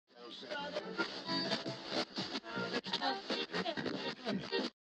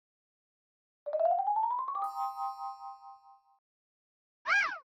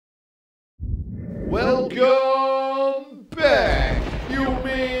Welcome back,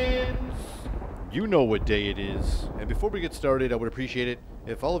 humans! You know what day it is. And before we get started, I would appreciate it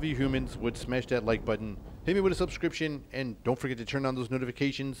if all of you humans would smash that like button, hit me with a subscription, and don't forget to turn on those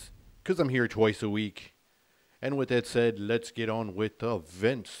notifications, because I'm here twice a week. And with that said, let's get on with the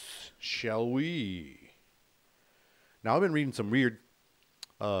events, shall we? Now, I've been reading some weird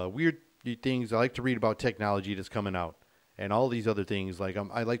things. I like to read about technology that's coming out. And all these other things, like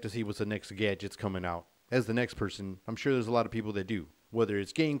I like to see what's the next gadget's coming out. As the next person, I'm sure there's a lot of people that do. Whether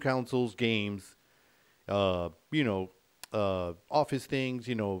it's game consoles, games, office things,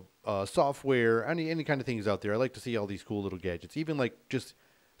 software, any kind of things out there. I like to see all these cool little gadgets. Even like just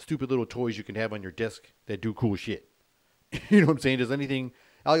stupid little toys you can have on your desk that do cool shit. You know what I'm saying? Does anything,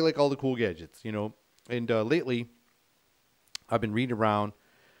 I like all the cool gadgets, And lately, I've been reading around.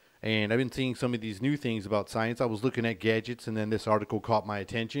 And I've been seeing some of these new things about science. I was looking at gadgets, and then this article caught my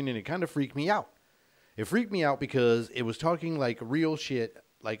attention, and it kind of freaked me out. It freaked me out because it was talking like real shit,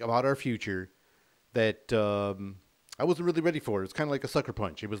 like about our future, that I wasn't really ready for. It was kind of like a sucker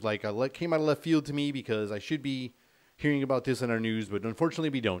punch. It was like came out of left field to me because I should be hearing about this in our news, but unfortunately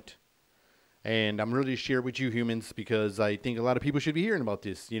we don't. And I'm really to share it with you humans because I think a lot of people should be hearing about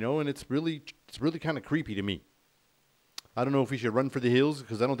this, and it's really kind of creepy to me. I don't know if we should run for the hills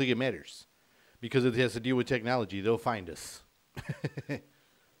because I don't think it matters. Because it has to deal with technology. They'll find us.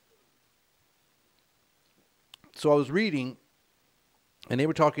 So I was reading, and they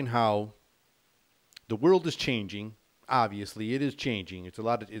were talking how the world is changing. Obviously, it is changing.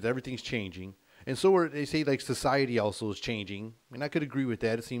 Everything's changing. And so they say like society also is changing. And I could agree with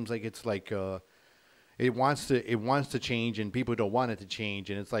that. It seems like it's like it wants to change and people don't want it to change.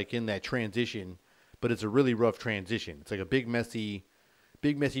 And it's like in that transition. But it's a really rough transition. It's like a big messy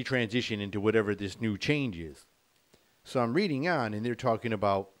transition into whatever this new change is. So I'm reading on, and they're talking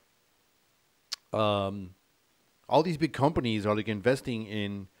about all these big companies are like investing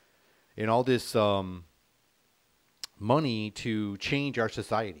in all this money to change our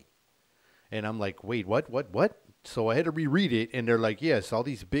society. And I'm like, wait, what? So I had to reread it, and they're like, yes, all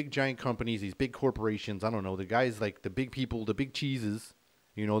these big giant companies, these big corporations, I don't know, the guys like the big people, the big cheeses,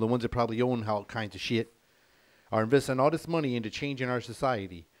 the ones that probably own all kinds of shit, are investing all this money into changing our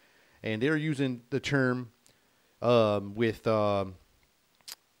society. And they're using the term they were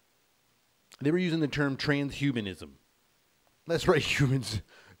using the term transhumanism. That's right, humans.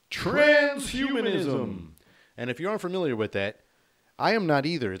 Transhumanism. And if you're unfamiliar with that, I am not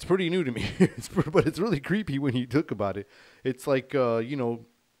either. It's pretty new to me. But it's really creepy when you talk about it. It's like,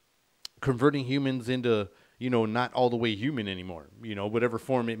 converting humans into not all the way human anymore, whatever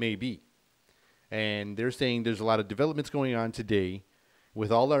form it may be. And they're saying there's a lot of developments going on today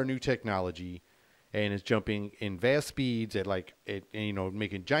with all our new technology, and it's jumping in vast speeds at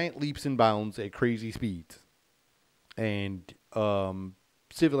making giant leaps and bounds at crazy speeds. And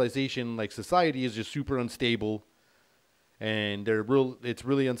civilization, like society, is just super unstable, and it's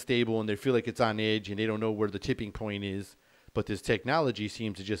really unstable, and they feel like it's on edge, and they don't know where the tipping point is. But this technology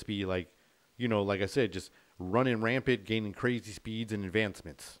seems to just be like, like I said, just running rampant, gaining crazy speeds and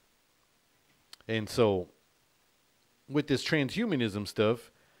advancements. And so with this transhumanism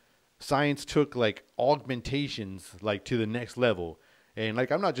stuff, science took like augmentations like to the next level. And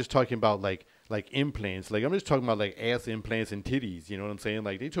like, I'm not just talking about like implants. Like, I'm just talking about like ass implants and titties. You know what I'm saying?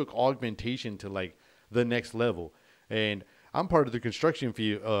 Like, they took augmentation to like the next level. And I'm part of the construction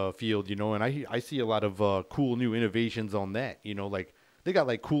field, and I see a lot of cool new innovations on that. Like they got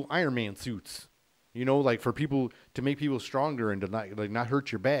like cool Iron Man suits, like for people to make people stronger and to not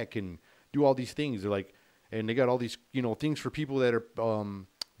hurt your back and do all these things. They're like, and they got all these things for people that are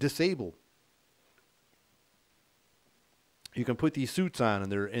disabled. You can put these suits on,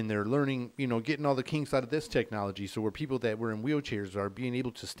 and they're learning, getting all the kinks out of this technology. So where people that were in wheelchairs are being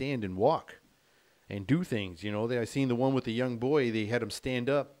able to stand and walk and do things. I seen the one with the young boy. They had him stand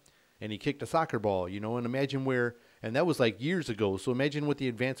up, and he kicked a soccer ball. And imagine and that was like years ago. So imagine what the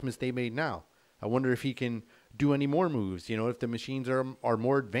advancements they made now. I wonder if he can do any more moves. If the machines are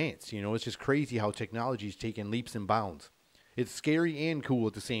more advanced. It's just crazy how technology is taking leaps and bounds. It's scary and cool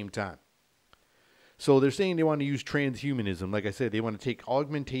at the same time. So they're saying they want to use transhumanism. Like I said, they want to take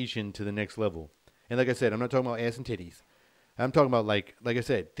augmentation to the next level. And like I said, I'm not talking about ass and titties. I'm talking about like I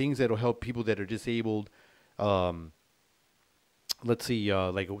said, things that will help people that are disabled. Let's see,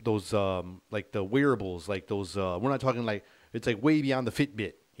 like those, like the wearables, like those. We're not talking like it's like way beyond the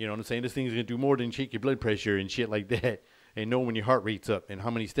Fitbit. You know what I'm saying? This thing's gonna do more than shake your blood pressure and shit like that. and know when your heart rate's up and how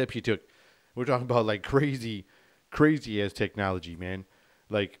many steps you took. We're talking about like crazy, crazy ass technology, man.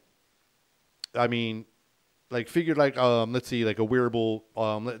 Like, I mean, like figured like let's see, like a wearable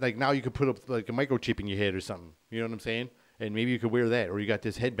like now you could put up like a microchip in your head or something. You know what I'm saying? And maybe you could wear that, or you got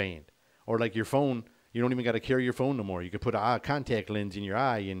this headband, or like your phone. You don't even got to carry your phone no more. You could put a contact lens in your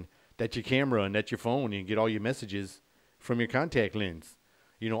eye, and that's your camera, and that's your phone, and you get all your messages from your contact lens.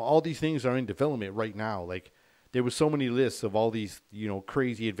 You know, all these things are in development right now. Like, there was so many lists of all these, you know,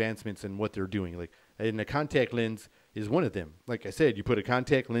 crazy advancements in what they're doing. Like, and the contact lens is one of them. Like I said, you put a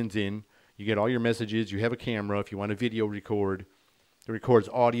contact lens in, you get all your messages, you have a camera. If you want to video record, it records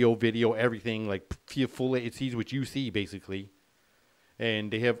audio, video, everything. Like, it sees what you see, basically.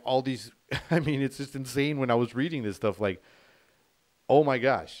 And they have all these, I mean, it's just insane when I was reading this stuff. Like, oh my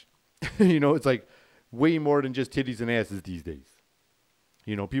gosh. You know, it's like way more than just titties and asses these days.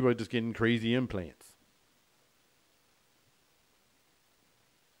 You know, people are just getting crazy implants.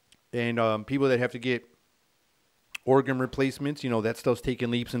 And people that have to get organ replacements, you know, that stuff's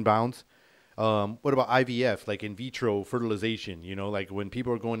taking leaps and bounds. What about IVF, like in vitro fertilization? You know, like when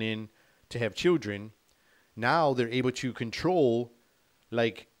people are going in to have children, now they're able to control,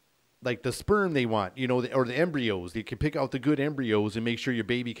 like the sperm they want, you know, or the embryos. They can pick out the good embryos and make sure your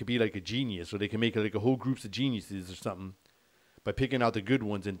baby could be like a genius, or they can make like a whole groups of geniuses or something by picking out the good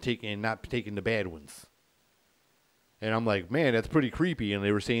ones and not taking the bad ones. And I'm like, man, that's pretty creepy. And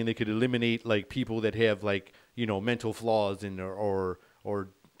they were saying they could eliminate like people that have like, you know, mental flaws and or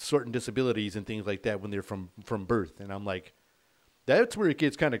certain disabilities and things like that when they're from birth. And I'm like, that's where it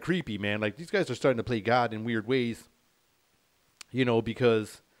gets kind of creepy, man. Like, these guys are starting to play God in weird ways, you know,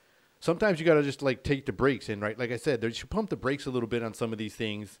 because sometimes you got to just like take the brakes. And right, like I said, they should pump the brakes a little bit on some of these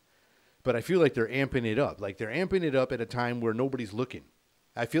things. But I feel like they're amping it up. Like, they're amping it up at a time where nobody's looking.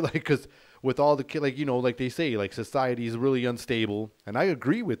 I feel like, because with all the, like, you know, like they say, like, society is really unstable. And I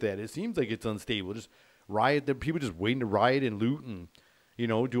agree with that. It seems like it's unstable. Just people just waiting to riot and loot and, you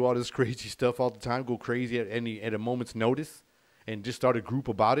know, do all this crazy stuff all the time, go crazy at a moment's notice, and just start a group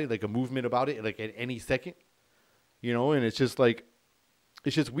about it, like a movement about it, like at any second, you know. And it's just like,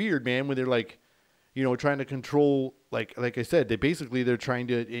 it's just weird, man, when they're like, you know, trying to control, like I said, they're trying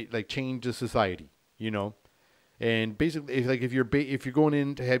to like change the society, you know. And basically, if you're going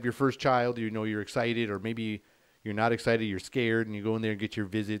in to have your first child, you know, you're excited, or maybe you're not excited, you're scared, and you go in there and get your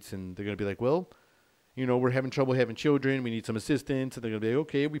visits, and they're gonna be like, well, you know, we're having trouble having children, we need some assistance. And they're gonna be like,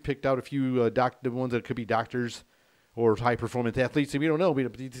 okay, we picked out a few the ones that could be doctors or high performance athletes, and we don't know,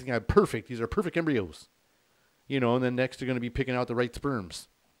 these are perfect. These are perfect embryos, you know. And then next, they're gonna be picking out the right sperms.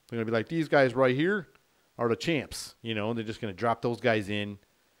 They're gonna be like, these guys right here are the champs, you know. And they're just gonna drop those guys in,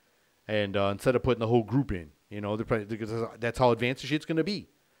 and instead of putting the whole group in. You know, because that's how advanced the shit's going to be.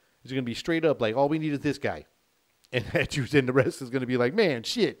 It's going to be straight up like, all we need is this guy. And then the rest is going to be like, man,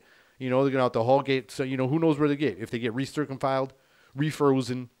 shit. You know, they're going to have to haul get, so, you know, who knows where they get. If they get recircumfiled,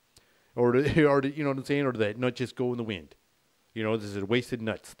 refrozen, or you know what I'm saying? Or that nut just go in the wind. You know, this is wasted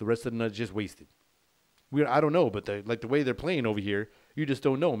nuts. The rest of the nuts just wasted. I don't know, but the way they're playing over here, you just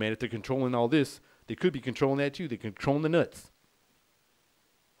don't know, man. If they're controlling all this, they could be controlling that too. They're controlling the nuts.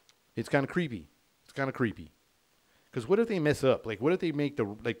 It's kind of creepy. It's kind of creepy. Because what if they mess up? Like, what if they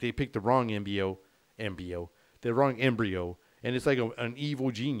they pick the wrong the wrong embryo, and it's like an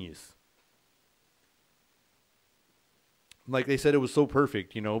evil genius? Like they said, it was so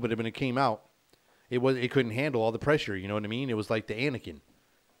perfect, you know, but when it came out, it couldn't handle all the pressure. You know what I mean? It was like the Anakin,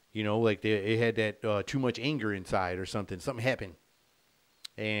 you know, like it had that too much anger inside or something. Something happened,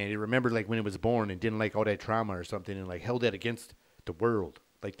 and it remembered like when it was born and didn't like all that trauma or something, and like held that against the world,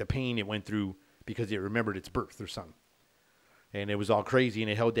 like the pain it went through because it remembered its birth or something. And it was all crazy, and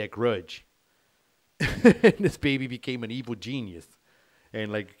it held that grudge. And this baby became an evil genius,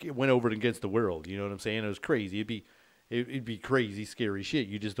 and like it went over it against the world. You know what I'm saying? It was crazy. It'd be crazy, scary shit.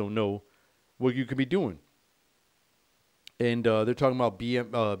 You just don't know what you could be doing. And they're talking about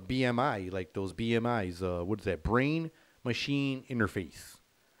BMI, like those BMIs. What is that? Brain machine interface.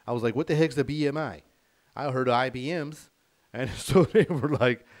 I was like, what the heck's the BMI? I heard of IBMs, and so they were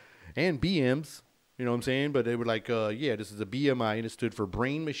like, and BMs. You know what I'm saying? But they were like, yeah, this is a BMI, and it stood for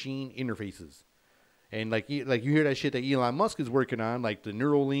brain machine interfaces. And like you hear that shit that Elon Musk is working on, like the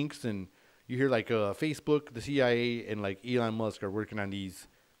neural links, and you hear like Facebook, the CIA, and like Elon Musk are working on these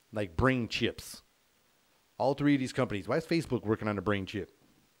like brain chips. All three of these companies. Why is Facebook working on a brain chip?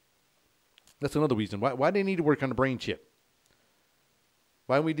 That's another reason. Why do they need to work on a brain chip?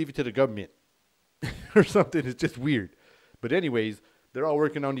 Why don't we leave it to the government or something? It's just weird. But anyways, they're all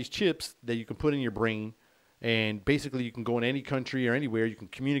working on these chips that you can put in your brain And basically, you can go in any country or anywhere. You can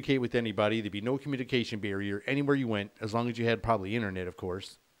communicate with anybody. There'd be no communication barrier anywhere you went, as long as you had probably internet, of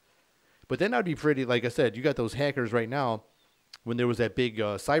course. But then that'd be pretty, like I said, you got those hackers right now when there was that big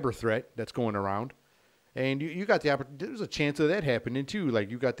cyber threat that's going around. And you got the opportunity, there's a chance of that happening too.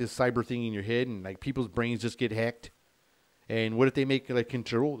 Like you got this cyber thing in your head and like people's brains just get hacked. And what if they make like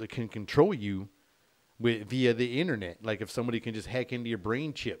control, that can control you via the internet? Like if somebody can just hack into your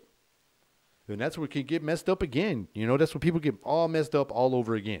brain chip. And that's where it can get messed up again. You know, that's where people get all messed up all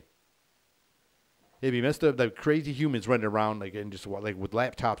over again. They'd be messed up like crazy humans running around like and just like with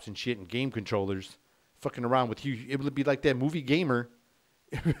laptops and shit and game controllers, fucking around with you. It would be like that movie Gamer.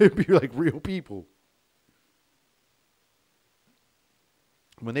 It'd be like real people.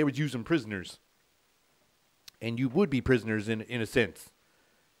 When they would use them prisoners. And you would be prisoners in a sense.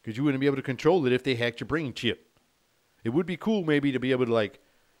 Because you wouldn't be able to control it if they hacked your brain chip. It would be cool maybe to be able to like,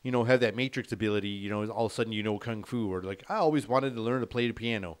 you know, have that Matrix ability, you know, all of a sudden you know Kung Fu. Or like, I always wanted to learn to play the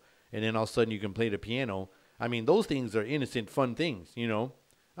piano. And then all of a sudden you can play the piano. I mean, those things are innocent, fun things, you know.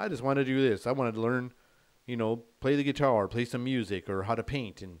 I just want to do this. I wanted to learn, you know, play the guitar, play some music, or how to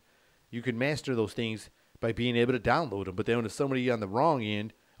paint. And you can master those things by being able to download them. But then if somebody on the wrong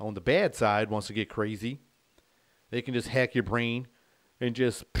end, on the bad side, wants to get crazy, they can just hack your brain and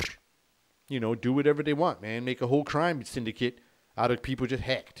just, you know, do whatever they want, man. Make a whole crime syndicate out of people just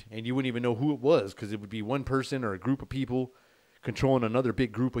hacked. And you wouldn't even know who it was because it would be one person or a group of people controlling another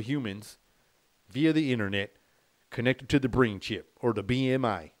big group of humans via the internet connected to the brain chip or the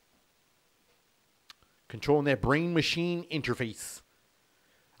BMI. Controlling that brain-machine interface.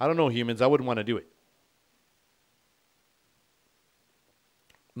 I don't know, humans. I wouldn't want to do it.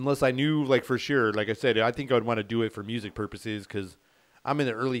 Unless I knew, like, for sure. Like I said, I think I would want to do it for music purposes because I'm in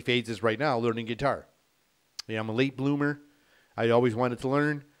the early phases right now learning guitar. Yeah, I'm a late bloomer. I always wanted to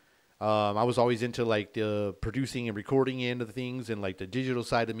learn. I was always into, like, the producing and recording end of the things and, like, the digital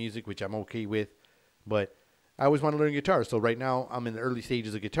side of music, which I'm okay with. But I always want to learn guitar. So right now I'm in the early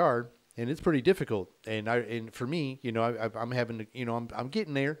stages of guitar, and it's pretty difficult. And for me, you know, I'm having to, you know, I'm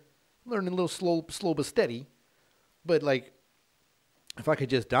getting there. I'm learning a little slow but steady. But, like, if I could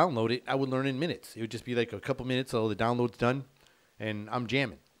just download it, I would learn in minutes. It would just be like a couple minutes till the download's done, and I'm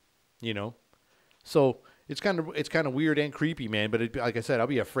jamming, you know. So it's kind of weird and creepy, man. But like I said, I'll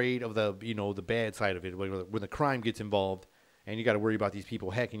be afraid of the, you know, the bad side of it when the crime gets involved, and you got to worry about these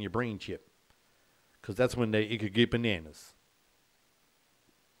people hacking your brain chip, because that's when it could get bananas.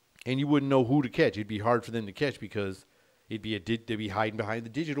 And you wouldn't know who to catch. It'd be hard for them to catch because they'd be hiding behind the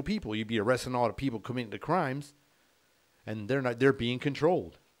digital people. You'd be arresting all the people committing the crimes. And they're being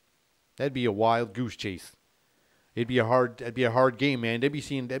controlled. That'd be a wild goose chase. It'd be a hard game, man. They'd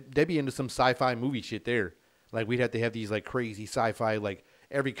be into some sci-fi movie shit there. Like we'd have to have these like crazy sci-fi, like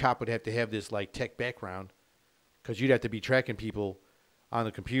every cop would have to have this like tech background, because you'd have to be tracking people on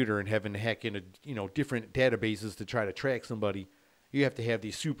the computer and having to hack into, you know, different databases to try to track somebody. You have to have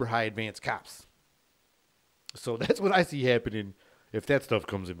these super high advanced cops. So that's what I see happening if that stuff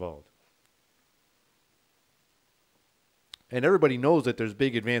comes involved. And everybody knows that there's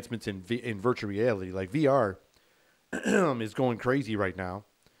big advancements in virtual reality. Like VR is going crazy right now.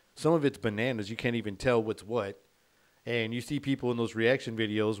 Some of it's bananas. You can't even tell what's what. And you see people in those reaction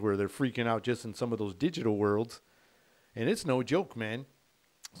videos where they're freaking out just in some of those digital worlds. And it's no joke, man.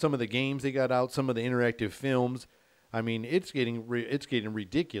 Some of the games they got out, some of the interactive films. I mean, it's getting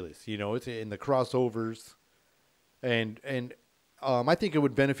ridiculous. You know, it's in the crossovers. And I think it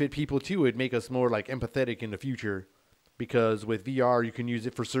would benefit people too. It'd make us more like empathetic in the future. Because with VR, you can use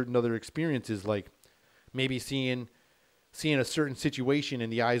it for certain other experiences, like maybe seeing a certain situation in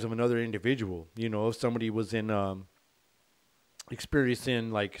the eyes of another individual. You know, if somebody was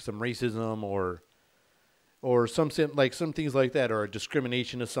experiencing like some racism or some things like that, or a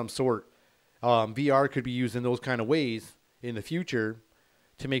discrimination of some sort, VR could be used in those kind of ways in the future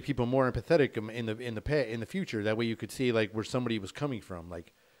to make people more empathetic in the future. That way, you could see like where somebody was coming from,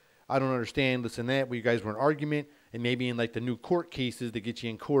 like. I don't understand this and that. Where you guys were in an argument, and maybe in like the new court cases, they get you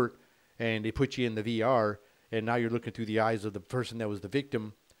in court and they put you in the VR, and now you're looking through the eyes of the person that was the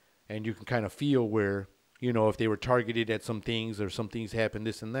victim, and you can kind of feel where, you know, if they were targeted at some things or some things happened,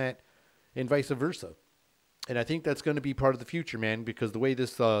 this and that, and vice versa. And I think that's going to be part of the future, man, because the way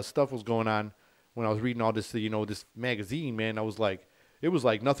this stuff was going on when I was reading all this, you know, this magazine, man, it was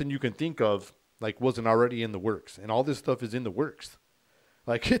like nothing you can think of like wasn't already in the works, and all this stuff is in the works.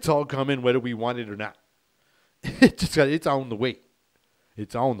 Like, it's all coming whether we want it or not. It's on the way.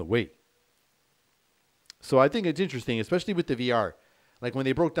 It's on the way. So I think it's interesting, especially with the VR. Like, when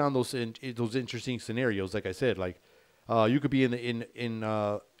they broke down those interesting scenarios, like I said, like, you could be in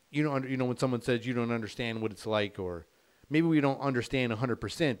when someone says you don't understand what it's like, or maybe we don't understand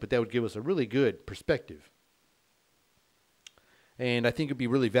 100%, but that would give us a really good perspective. And I think it'd be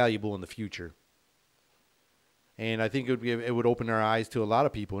really valuable in the future. And I think it would open our eyes to a lot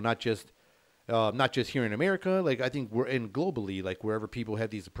of people, not just here in America. Like I think we're in globally, like wherever people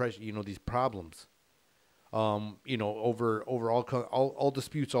have these oppression, these problems, over all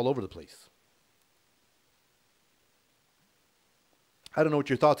disputes all over the place. I don't know what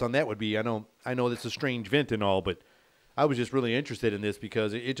your thoughts on that would be. I know this is a strange vent and all, but I was just really interested in this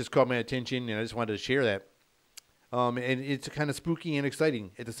because it just caught my attention, and I just wanted to share that. And it's kind of spooky and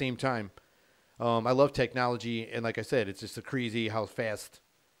exciting at the same time. I love technology, and like I said, it's just crazy how fast.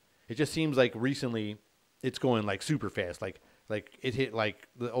 It just seems like recently it's going like super fast, like it hit like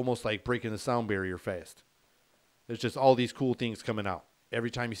almost like breaking the sound barrier fast. There's just all these cool things coming out.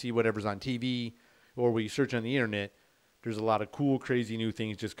 Every time you see whatever's on TV or when you search on the internet, there's a lot of cool, crazy new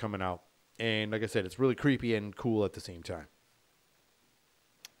things just coming out. And like I said, it's really creepy and cool at the same time.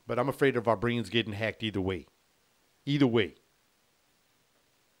 But I'm afraid of our brains getting hacked either way. Either way.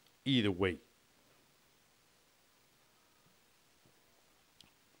 Either way.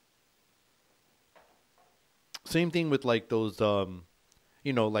 Same thing with like those, the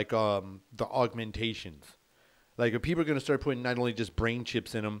augmentations. Like if people are going to start putting not only just brain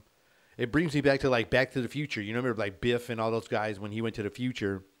chips in them, it brings me back to like Back to the Future. You remember like Biff and all those guys when he went to the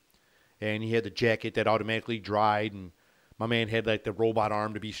future and he had the jacket that automatically dried, and my man had like the robot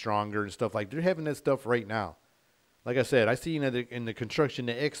arm to be stronger and stuff. Like they're having that stuff right now. Like I said, I see in the construction,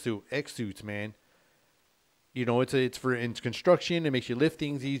 the X suits, man. It's for construction. It makes you lift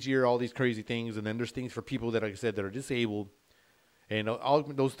things easier, all these crazy things. And then there's things for people that, like I said, that are disabled. And all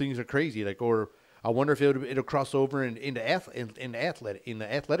those things are crazy. Like, or I wonder if it'll cross over into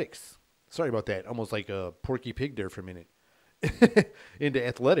athletics. Sorry about that. Almost like a Porky Pig there for a minute. Into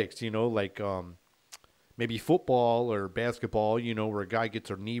athletics, like maybe football or basketball, where a guy gets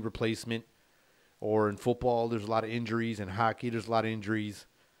a knee replacement. Or in football, there's a lot of injuries. In hockey, there's a lot of injuries.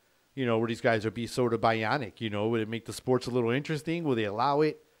 Where these guys would be sort of bionic. Would it make the sports a little interesting? Will they allow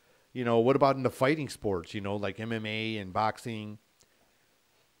it? What about in the fighting sports? Like MMA and boxing.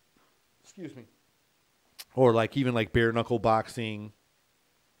 Excuse me. Or like even like bare knuckle boxing.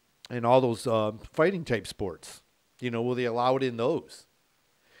 And all those fighting type sports. Will they allow it in those?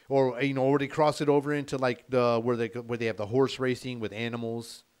 Or will they cross it over into like where they have the horse racing with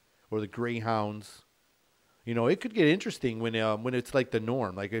animals, or the greyhounds? It could get interesting when it's like the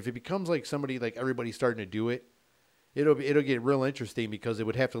norm. Like if it becomes like somebody, like everybody's starting to do it, it'll get real interesting because it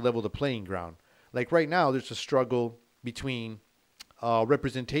would have to level the playing ground. Like right now, there's a struggle between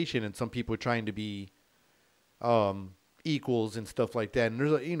representation and some people trying to be equals and stuff like that. And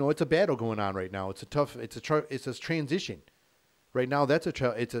there's it's a battle going on right now. It's a transition. Right now, it's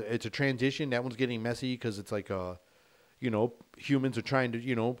a transition. That one's getting messy because it's like humans are trying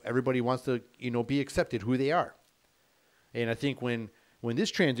to, everybody wants to, be accepted who they are. And I think when this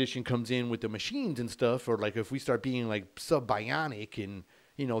transition comes in with the machines and stuff, or like if we start being like sub-bionic and,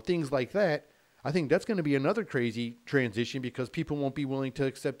 things like that, I think that's going to be another crazy transition because people won't be willing to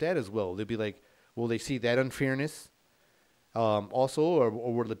accept that as well. They'll be like, will they see that unfairness also, or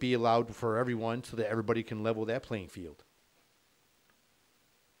will it be allowed for everyone so that everybody can level that playing field?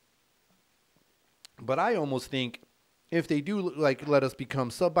 But I almost think if they do like let us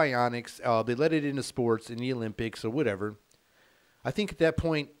become sub-bionics, they let it into sports in the Olympics or whatever, I think at that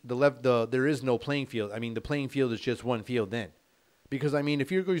point there is no playing field. I mean, the playing field is just one field then. Because, I mean,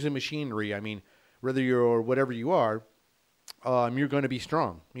 if you're using machinery, I mean, whether you're whatever you are, you're going to be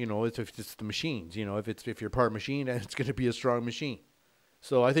strong. If it's the machines. If you're part of a machine, it's going to be a strong machine.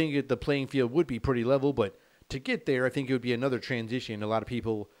 So I think the playing field would be pretty level. But to get there, I think it would be another transition. A lot of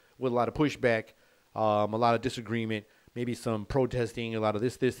people with a lot of pushback, a lot of disagreement, maybe some protesting, a lot of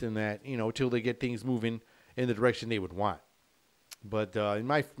this, and that, till they get things moving in the direction they would want. But in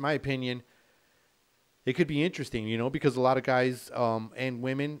my opinion, it could be interesting, because a lot of guys and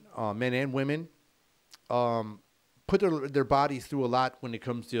women, men and women, put their bodies through a lot when it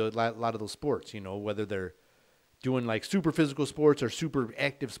comes to a lot of those sports, whether they're doing like super physical sports or super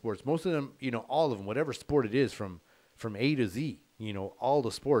active sports. Most of them, all of them, whatever sport it is from A to Z, all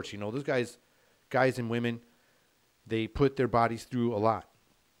the sports, those guys and women, they put their bodies through a lot,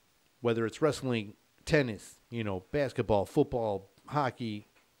 whether it's wrestling, tennis, basketball, football, hockey,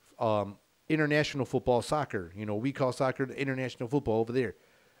 international football, soccer. We call soccer the international football over there.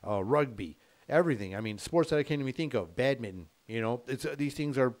 Rugby, everything. I mean, sports that I can't even think of. Badminton. It's these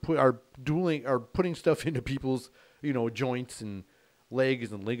things are putting stuff into people's joints and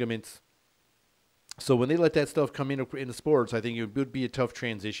legs and ligaments. So when they let that stuff come in the sports, I think it would be a tough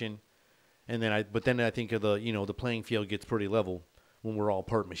transition. And then I think of the playing field gets pretty level when we're all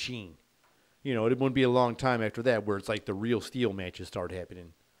part machine. It wouldn't be a long time after that where it's like the real steel matches start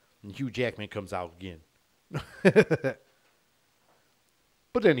happening, and Hugh Jackman comes out again.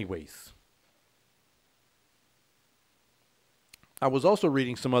 But anyways, I was also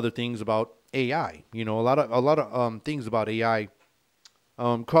reading some other things about AI. A lot of things about AI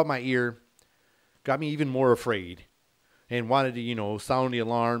caught my ear, got me even more afraid, and wanted to sound the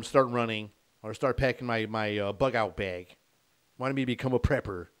alarm, start running, or start packing my bug out bag. Wanted me to become a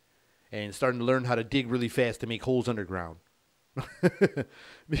prepper, and starting to learn how to dig really fast to make holes underground.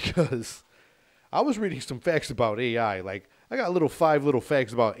 Because I was reading some facts about AI. Like, I got 5 little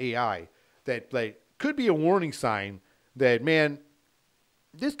facts about AI that like could be a warning sign that, man,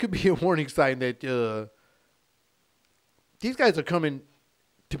 this could be a warning sign that these guys are coming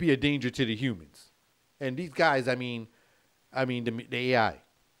to be a danger to the humans. And these guys, I mean the AI.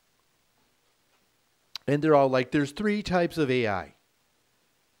 And they're all like, there's 3 types of AI.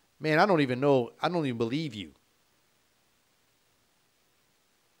 Man, I don't even know. I don't even believe you.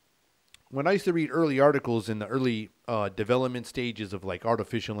 When I used to read early articles in the early development stages of like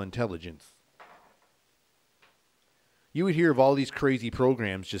artificial intelligence, you would hear of all these crazy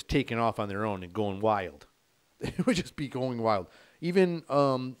programs just taking off on their own and going wild. It would just be going wild. Even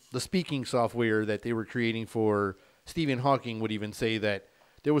the speaking software that they were creating for Stephen Hawking would even say that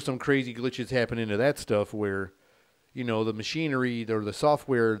there was some crazy glitches happening to that stuff where, the machinery or the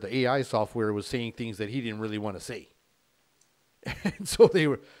software, the AI software was saying things that he didn't really want to say. And so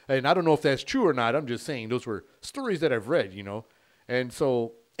and I don't know if that's true or not. I'm just saying those were stories that I've read, And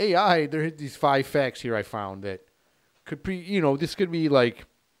so AI, there are these 5 facts here I found that could be, this could be like,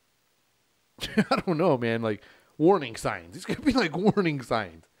 I don't know, man, like warning signs. This could be like warning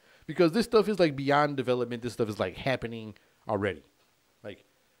signs because this stuff is like beyond development. This stuff is like happening already. Like,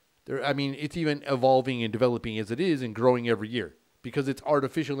 it's even evolving and developing as it is and growing every year because it's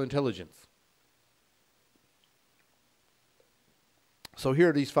artificial intelligence. So here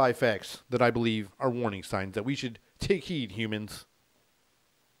are these 5 facts that I believe are warning signs that we should take heed, humans.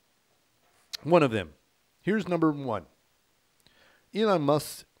 One of them. Here's number 1. Elon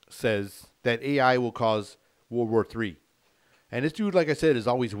Musk says that AI will cause World War III. And this dude, like I said, is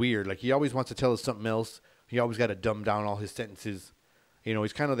always weird. Like, he always wants to tell us something else. He always got to dumb down all his sentences.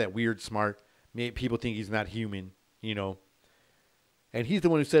 He's kind of that weird smart. People think he's not human, And he's the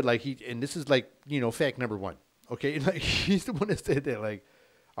one who said, like, and this is like, fact number 1. Okay, like he's the one that said that like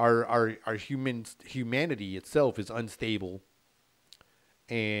our humanity itself is unstable,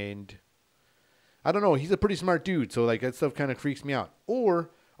 and I don't know. He's a pretty smart dude, so like that stuff kind of freaks me out.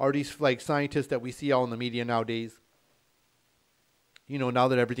 Or are these like scientists that we see all in the media nowadays? Now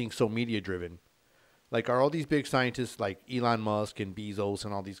that everything's so media driven, like are all these big scientists like Elon Musk and Bezos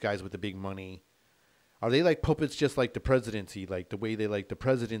and all these guys with the big money? Are they like puppets just like the presidency, like the way they like the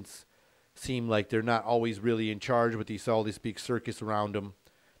presidents? Seem like they're not always really in charge, but all this big circus around them.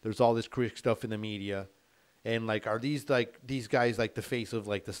 There's all this quick stuff in the media, and like, are these guys like the face of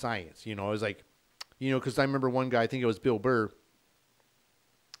like the science? It was like, because I remember one guy, I think it was Bill Burr,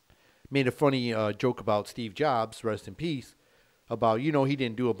 made a funny joke about Steve Jobs, rest in peace, about he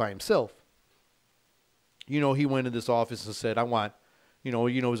didn't do it by himself. He went in this office and said, I want, it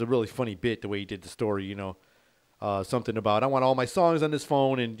was a really funny bit the way he did the story, something about I want all my songs on this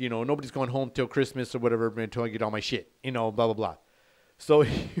phone and, nobody's going home till Christmas or whatever until I get all my shit, blah, blah, blah. So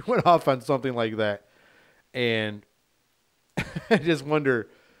he went off on something like that. And I just wonder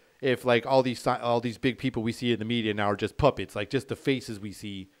if like all these big people we see in the media now are just puppets, like just the faces we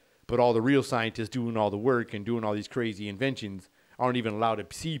see. But all the real scientists doing all the work and doing all these crazy inventions aren't even allowed to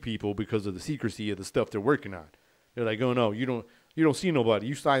see people because of the secrecy of the stuff they're working on. They're like, oh, no, you don't see nobody.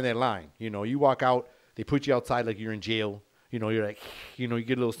 You sign that line. You walk out. They put you outside like you're in jail. You're like, you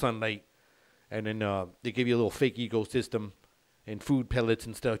get a little sunlight. And then they give you a little fake ecosystem and food pellets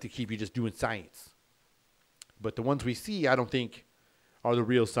and stuff to keep you just doing science. But the ones we see, I don't think are the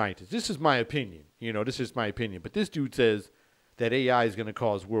real scientists. This is my opinion. This is my opinion. But this dude says that AI is going to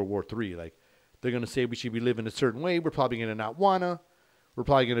cause World War III. Like, they're going to say we should be living a certain way. We're probably going to not wanna. We're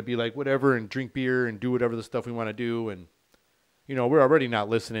probably going to be like whatever and drink beer and do whatever the stuff we want to do. And, we're already not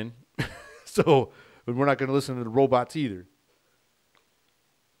listening. So... But we're not going to listen to the robots either.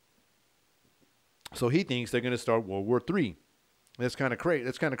 So he thinks they're going to start World War III. That's kind of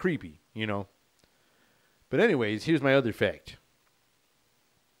That's kind of creepy, But anyways, here's my other fact.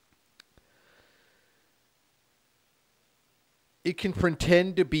 It can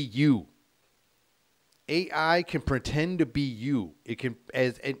pretend to be you. AI can pretend to be you. It can,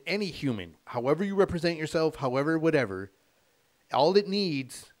 as in any human, however you represent yourself, however, whatever. All it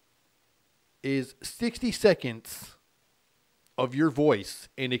needs is 60 seconds of your voice,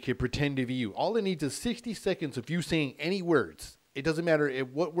 and it can pretend to be you. All it needs is 60 seconds of you saying any words. It doesn't matter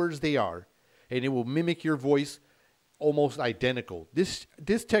what words they are, and it will mimic your voice almost identical. This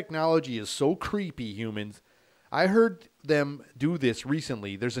technology is so creepy, humans. I heard them do this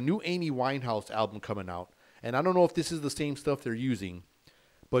recently. There's a new Amy Winehouse album coming out, and I don't know if this is the same stuff they're using,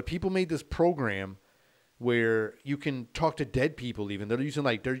 but people made this program where you can talk to dead people even. They're using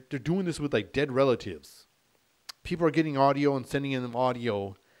like, they're doing this with like dead relatives. People are getting audio and sending them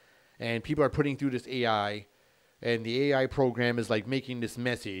audio, and people are putting through this AI, and the AI program is like making this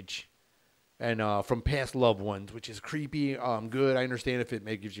message and from past loved ones, which is creepy. Good. I understand if it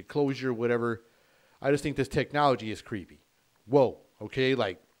gives you closure, whatever. I just think this technology is creepy. Whoa. Okay.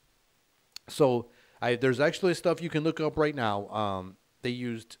 Like, so there's actually stuff you can look up right now. They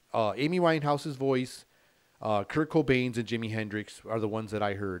used Amy Winehouse's voice, Kurt Cobain's, and Jimi Hendrix are the ones that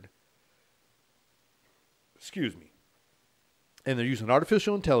I heard. Excuse me. And they're using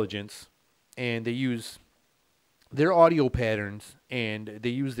artificial intelligence, and they use their audio patterns, and they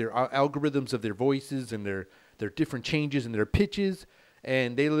use their algorithms of their voices and their different changes and their pitches,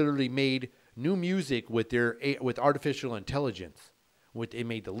 and they literally made new music with artificial intelligence. They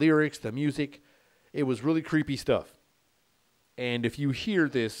made the lyrics, the music. It was really creepy stuff. And if you hear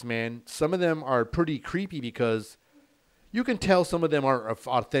this, man, some of them are pretty creepy because you can tell some of them are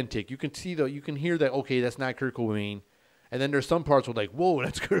authentic. You can see you can hear that, okay, that's not Kurt Cobain. And then there's some parts where like, whoa,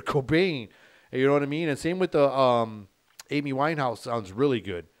 that's Kurt Cobain. You know what I mean? And same with the Amy Winehouse sounds really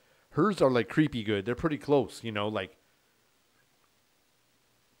good. Hers are like creepy good. They're pretty close, you know, like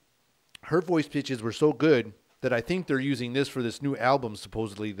her voice pitches were so good that I think they're using this for this new album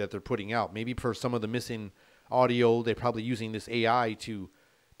supposedly that they're putting out. Maybe for some of the missing audio, they're probably using this AI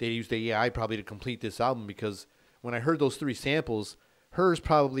they use the AI probably to complete this album, because when I heard those 3 samples, hers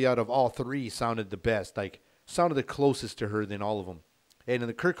probably out of all 3 sounded the best, like sounded the closest to her than all of them. And in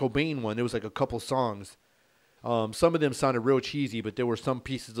the Kurt Cobain one, there was like a couple songs. Some of them sounded real cheesy, but there were some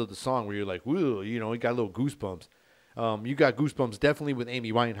pieces of the song where you're like, whoa, you know, you got little goosebumps. You got goosebumps definitely with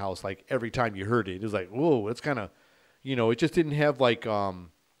Amy Winehouse, like every time you heard it. It was like, whoa, it's kind of, you know, it just didn't have like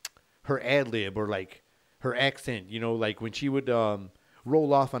her ad-lib or like her accent, you know, like when she would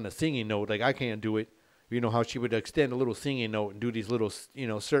roll off on a singing note, like I can't do it. You know how she would extend a little singing note and do these little, you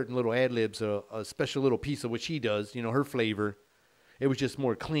know, certain little ad-libs, a special little piece of what she does, you know, her flavor. It was just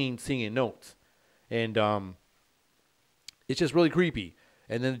more clean singing notes. And it's just really creepy.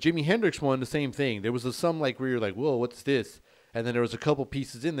 And then the Jimi Hendrix one, the same thing. There was some like where you're like, whoa, what's this? And then there was a couple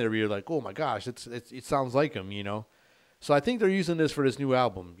pieces in there where you're like, oh my gosh, it sounds like him, you know. So I think they're using this for this new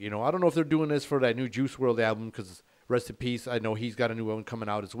album. You know, I don't know if they're doing this for that new Juice WRLD album, because rest in peace, I know he's got a new one coming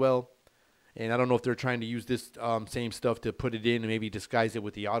out as well. And I don't know if they're trying to use this same stuff to put it in and maybe disguise it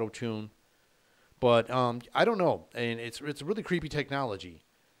with the auto-tune. But I don't know. And it's really creepy technology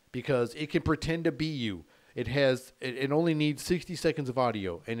because it can pretend to be you. It only needs 60 seconds of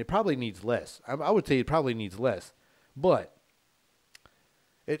audio, and it probably needs less. I would say it probably needs less. But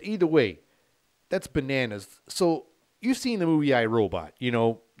either way, that's bananas. So you've seen the movie I, Robot. You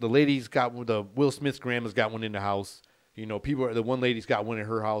know, the lady's got, the Will Smith's grandma's got one in the house. You know, the one lady's got one in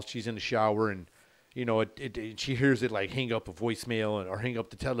her house. She's in the shower, and, you know, she hears it like hang up a voicemail or hang up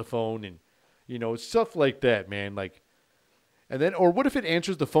the telephone, and, you know, stuff like that, man. Like, and then, or what if it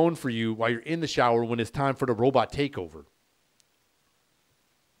answers the phone for you while you're in the shower when it's time for the robot takeover?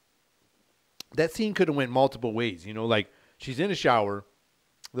 That scene could have went multiple ways, you know, like she's in the shower,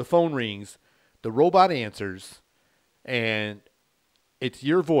 the phone rings, the robot answers, and it's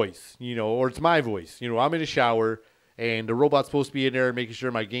your voice, you know, or it's my voice. You know, I'm in the shower, and the robot's supposed to be in there making sure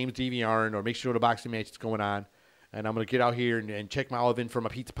my game's DVRing or make sure the boxing match is going on, and I'm going to get out here and check my oven for my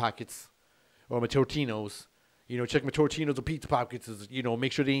pizza pockets or my Tortinos. You know, check my Tortinos or pizza pockets, you know,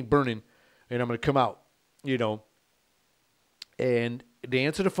 make sure they ain't burning, and I'm going to come out, you know. And they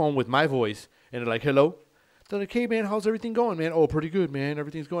answer the phone with my voice, and they're like, hello? They're like, hey, man, how's everything going, man? Oh, pretty good, man.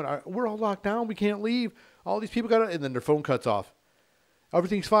 Everything's going. We're all locked down. We can't leave. All these people got to, and then their phone cuts off.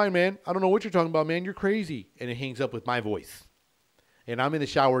 Everything's fine, man. I don't know what you're talking about, man. You're crazy. And it hangs up with my voice. And I'm in the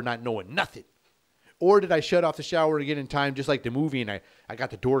shower not knowing nothing. Or did I shut off the shower to get in time, just like the movie, and I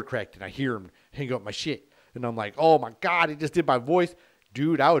got the door cracked, and I hear him hang up my shit. And I'm like, oh, my God, it just did my voice.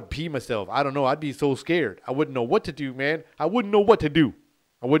 Dude, I would pee myself. I don't know. I'd be so scared. I wouldn't know what to do, man. I wouldn't know what to do.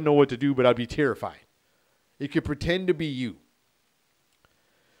 I wouldn't know what to do, but I'd be terrified. It could pretend to be you.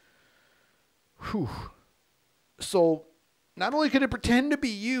 Whew. So, not only could it pretend to be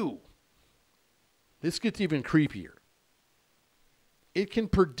you, This gets even creepier. It can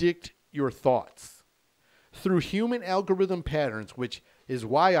predict your thoughts through human algorithm patterns, which is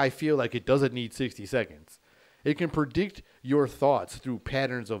why I feel like it doesn't need 60 seconds. It can predict your thoughts through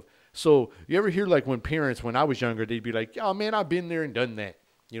patterns of, so you ever hear like when parents, when I was younger, they'd be like, oh man, I've been there and done that.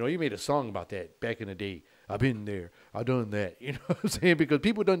 You know, you made a song about that back in the day. I've been there, I've done that. You know what I'm saying? Because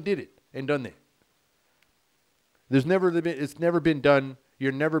people done did it and done that. It's never been done.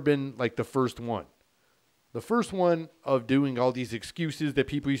 You've never been like the first one. The first one of doing all these excuses that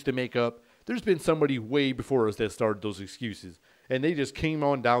people used to make up, there's been somebody way before us that started those excuses. And they just came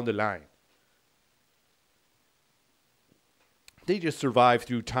on down the line. They just survived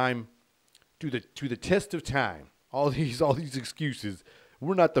through time, to the test of time. All these excuses.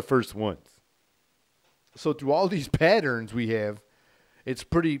 We're not the first ones. So through all these patterns we have,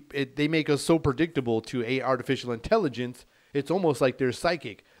 they make us so predictable to artificial intelligence. It's almost like they're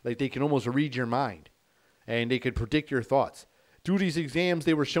psychic. Like they can almost read your mind. And they could predict your thoughts. Through these exams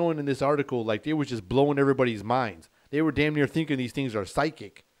they were showing in this article, like they were just blowing everybody's minds. They were damn near thinking these things are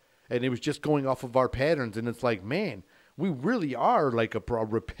psychic. And it was just going off of our patterns. And it's like, man, we really are like a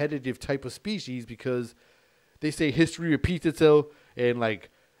repetitive type of species, because they say history repeats itself. And like,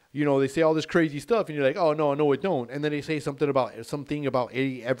 you know, they say all this crazy stuff. And you're like, oh, no, it don't. And then they say something about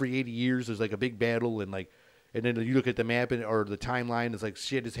every 80 years there's like a big battle. And like, and then you look at the map or the timeline, it's like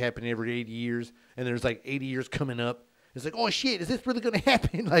shit is happening every 80 years. And there's like 80 years coming up. It's like, oh shit, is this really going to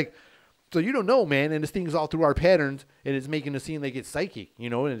happen? Like, so you don't know, man. And this thing's all through our patterns, and it's making it seem like it's psychic, you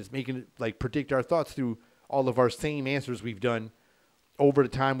know, and it's making it like predict our thoughts through all of our same answers we've done over the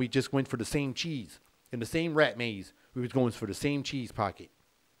time. We just went for the same cheese in the same rat maze. We was going for the same cheese pocket.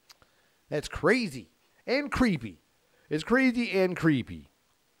 That's crazy and creepy. It's crazy and creepy.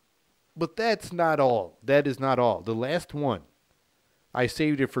 But that's not all. That is not all. The last one, I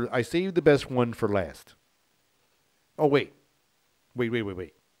saved the best one for last. Oh, wait.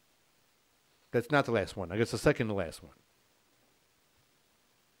 That's not the last one. I guess the second to last one.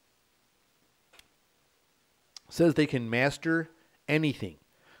 It says they can master anything.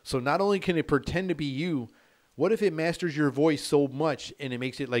 So not only can it pretend to be you, what if it masters your voice so much and it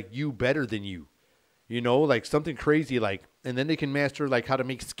makes it like you better than you? You know, like something crazy like, and then they can master like how to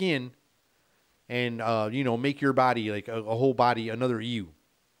make skin and, you know, make your body like a whole body, another you.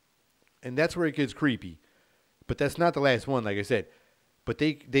 And that's where it gets creepy. But that's not the last one, like I said. But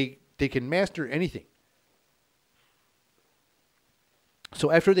they can master anything.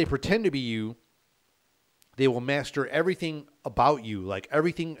 So after they pretend to be you, they will master everything about you, like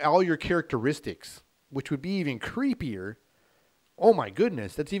everything, all your characteristics, which would be even creepier. Oh my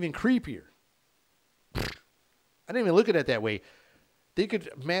goodness, that's even creepier. I didn't even look at it that way. They could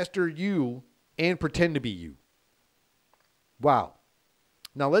master you and pretend to be you. Wow.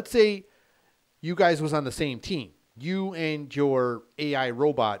 Now let's say you guys was on the same team. You and your AI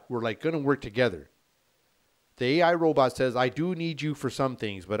robot were like going to work together. The AI robot says, I do need you for some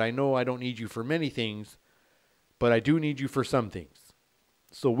things, but I know I don't need you for many things, but I do need you for some things.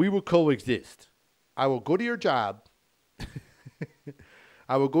 So we will coexist. I will go to your job.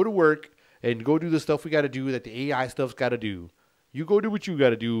 I will go to work and go do the stuff we got to do that the AI stuff's got to do. You go do what you got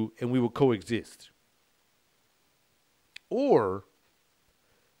to do, and we will coexist. Or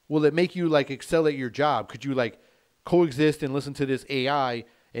will it make you like excel at your job? Could you like coexist and listen to this AI,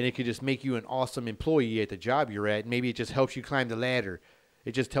 and it could just make you an awesome employee at the job you're at? Maybe it just helps you climb the ladder.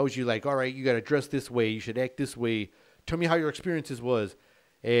 It just tells you like, all right, you got to dress this way. You should act this way. Tell me how your experiences was.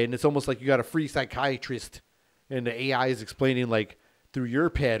 And it's almost like you got a free psychiatrist, and the AI is explaining like through your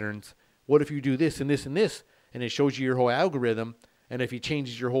patterns, what if you do this and this and this? And it shows you your whole algorithm. And if he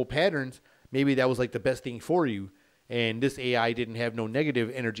changes your whole patterns, maybe that was like the best thing for you. And this AI didn't have no negative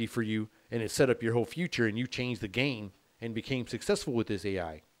energy for you, and it set up your whole future, and you changed the game and became successful with this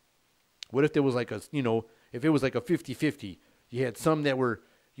AI. What if there was like a, you know, if it was like a 50-50, you had some that were,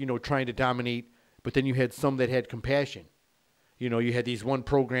 you know, trying to dominate, but then you had some that had compassion. You know, you had these one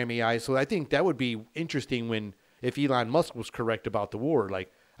program AI. So I think that would be interesting if Elon Musk was correct about the war. Like,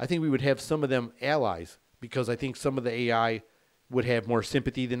 I think we would have some of them allies, because I think some of the AI would have more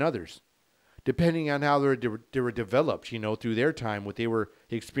sympathy than others, depending on how they were developed, you know, through their time, what they were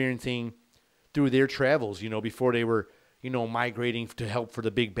experiencing through their travels, you know, before they were, you know, migrating to help for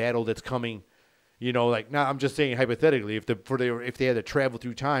the big battle that's coming. You know, like, now I'm just saying hypothetically, if they had to travel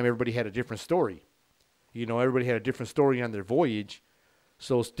through time, everybody had a different story. You know, everybody had a different story on their voyage.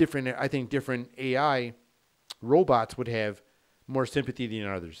 So it's different. I think different AI robots would have more sympathy than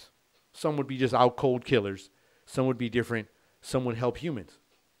others. Some would be just out cold killers. Some would be different. Some would help humans.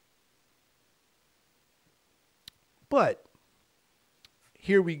 But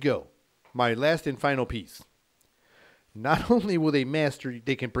here we go. My last and final piece. Not only will they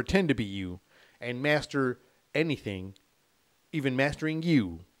can pretend to be you and master anything, even mastering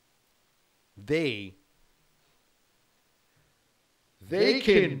you, they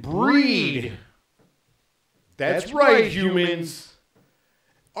can breed. That's right, humans.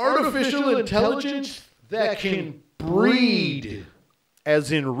 Artificial intelligence that can breed.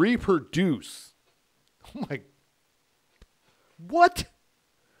 As in reproduce. Oh my. What?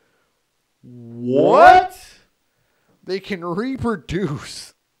 What? They can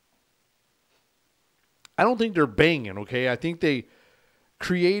reproduce. I don't think they're banging, okay? I think they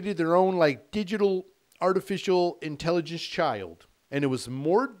created their own like digital artificial intelligence child, and it was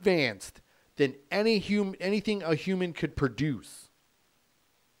more advanced than anything a human could produce.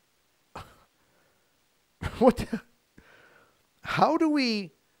 What the, how do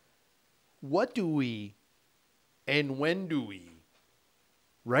we, what do we, and when do we?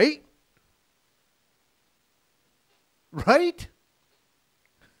 Right? Right?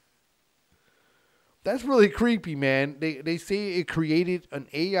 That's really creepy, man. They say it created an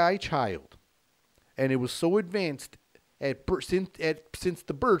AI child, and it was so advanced since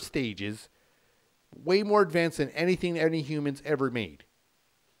the birth stages, way more advanced than anything any humans ever made.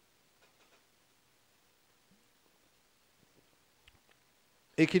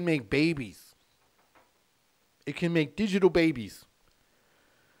 It can make babies. It can make digital babies.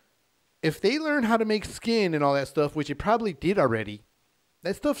 If they learn how to make skin and all that stuff, which it probably did already,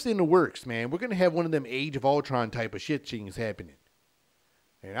 that stuff's in the works, man. We're going to have one of them Age of Ultron type of shit things happening.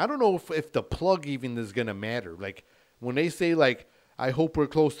 And I don't know if the plug even is going to matter. Like, when they say, like, I hope we're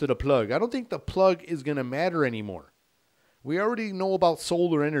close to the plug, I don't think the plug is going to matter anymore. We already know about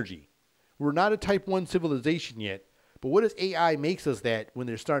solar energy. We're not a type 1 civilization yet. But what if AI makes us that when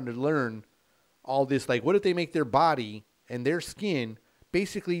they're starting to learn all this? Like, what if they make their body and their skin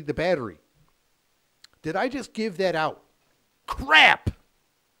basically the battery? Did I just give that out? Crap!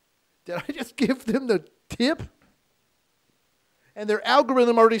 Did I just give them the tip? And their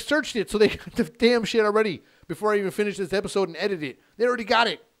algorithm already searched it, so they got the damn shit already before I even finished this episode and edit it. They already got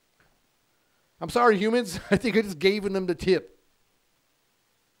it. I'm sorry, humans. I think I just gave them the tip.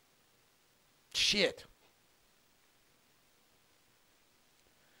 Shit.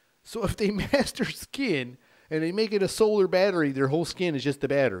 So if they master skin and they make it a solar battery, their whole skin is just a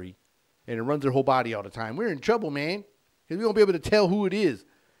battery, and it runs their whole body all the time, we're in trouble, man. Because we won't be able to tell who it is.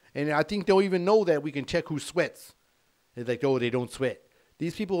 And I think they'll even know that we can check who sweats. It's like, oh, they don't sweat.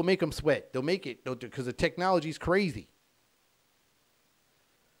 These people will make them sweat. They'll make it because the technology's crazy.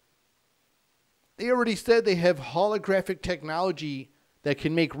 They already said they have holographic technology that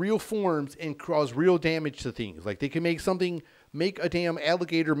can make real forms and cause real damage to things. Like they can make a damn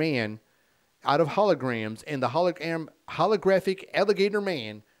alligator man out of holograms, and the holographic alligator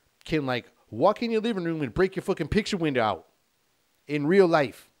man can like walk in your living room and break your fucking picture window out in real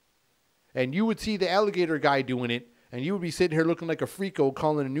life. And you would see the alligator guy doing it, and you would be sitting here looking like a freako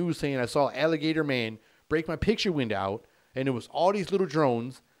calling the news saying, I saw alligator man break my picture window out, and it was all these little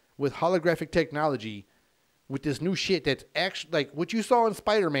drones with holographic technology with this new shit that's actually, like, what you saw in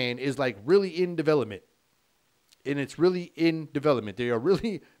Spider-Man is, like, really in development. And it's really in development. They are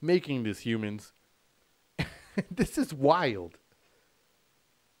really making this, humans. This is wild.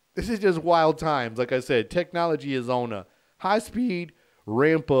 This is just wild times. Like I said, technology is on a high-speed,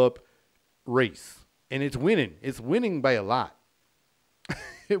 ramp-up race. And it's winning. It's winning by a lot.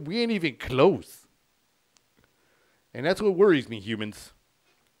 We ain't even close. And that's what worries me, humans.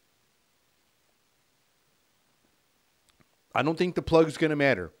 I don't think the plug's going to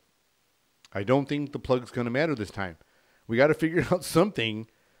matter. I don't think the plug's going to matter this time. We got to figure out something.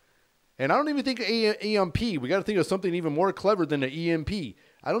 And I don't even think EMP. We got to think of something even more clever than the EMP.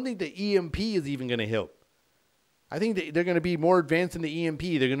 I don't think the EMP is even going to help. I think they're going to be more advanced than the EMP.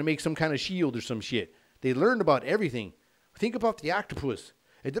 They're going to make some kind of shield or some shit. They learned about everything. Think about the octopus.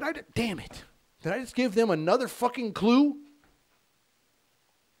 And damn it. Did I just give them another fucking clue?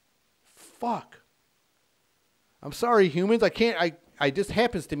 Fuck. I'm sorry, humans. I can't. I just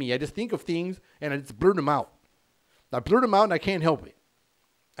happens to me. I just think of things and I just blurt them out. I blurt them out and I can't help it.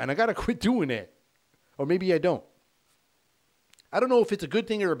 And I got to quit doing that. Or maybe I don't. I don't know if it's a good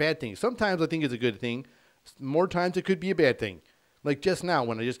thing or a bad thing. Sometimes I think it's a good thing. More times it could be a bad thing. Like just now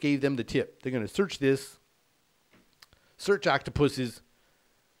when I just gave them the tip. They're going to search this. Search octopuses.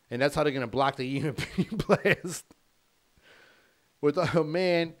 And that's how they're going to block the EMP blast. With, oh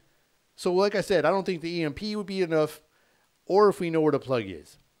man. So like I said, I don't think the EMP would be enough. Or if we know where the plug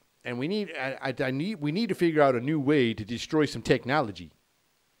is. And we need to figure out a new way to destroy some technology.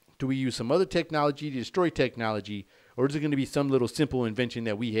 Do we use some other technology to destroy technology? Or is it going to be some little simple invention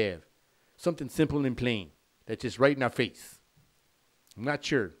that we have? something simple and plain that's just right in our face? I'm not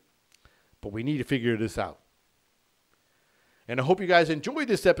sure, but we need to figure this out. And I hope you guys enjoyed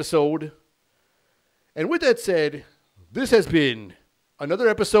this episode. And with that said, this has been another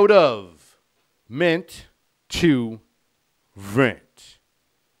episode of Meant to Rent.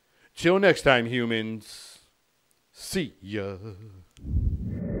 Till next time, humans. See ya.